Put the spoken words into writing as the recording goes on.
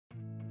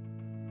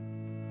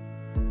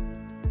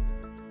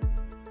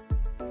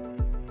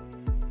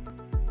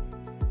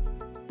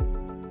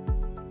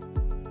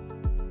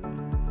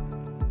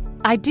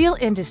Ideal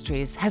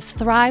Industries has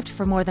thrived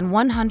for more than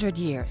 100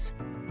 years.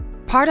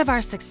 Part of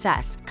our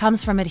success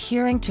comes from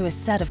adhering to a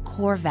set of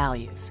core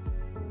values.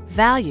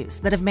 Values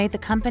that have made the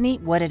company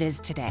what it is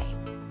today.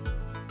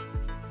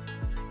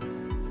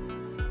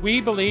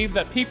 We believe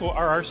that people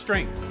are our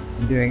strength.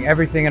 And doing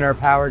everything in our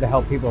power to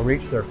help people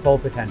reach their full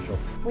potential.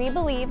 We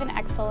believe in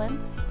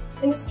excellence.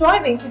 In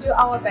striving to do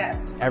our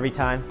best. Every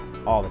time,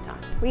 all the time.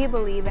 We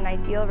believe in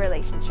ideal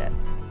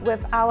relationships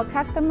with our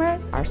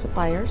customers, our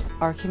suppliers,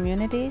 our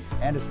communities,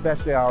 and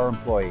especially our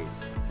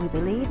employees. We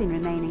believe in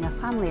remaining a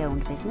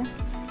family-owned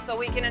business, so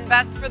we can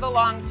invest for the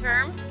long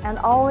term and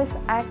always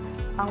act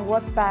on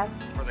what's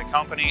best for the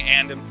company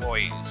and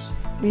employees.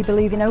 We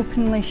believe in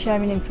openly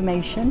sharing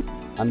information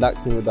and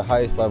acting with the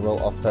highest level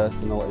of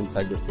personal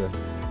integrity.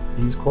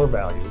 These core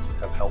values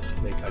have helped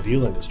make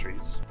Ideal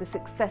Industries the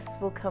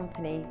successful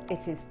company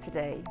it is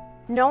today.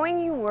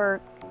 Knowing you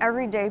work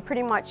every day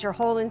pretty much your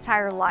whole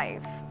entire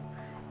life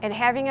and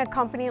having a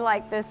company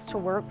like this to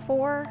work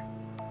for,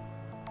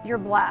 you're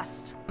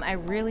blessed. I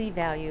really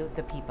value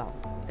the people.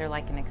 They're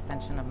like an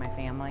extension of my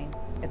family.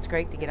 It's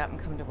great to get up and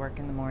come to work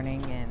in the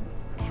morning and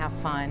have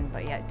fun,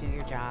 but yet do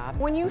your job.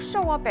 When you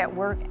show up at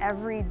work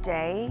every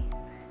day,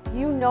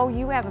 you know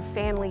you have a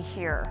family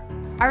here.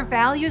 Our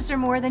values are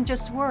more than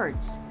just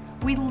words.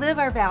 We live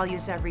our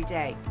values every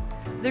day.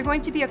 They're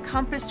going to be a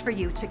compass for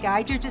you to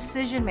guide your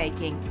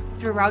decision-making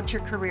throughout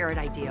your career at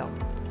Ideal.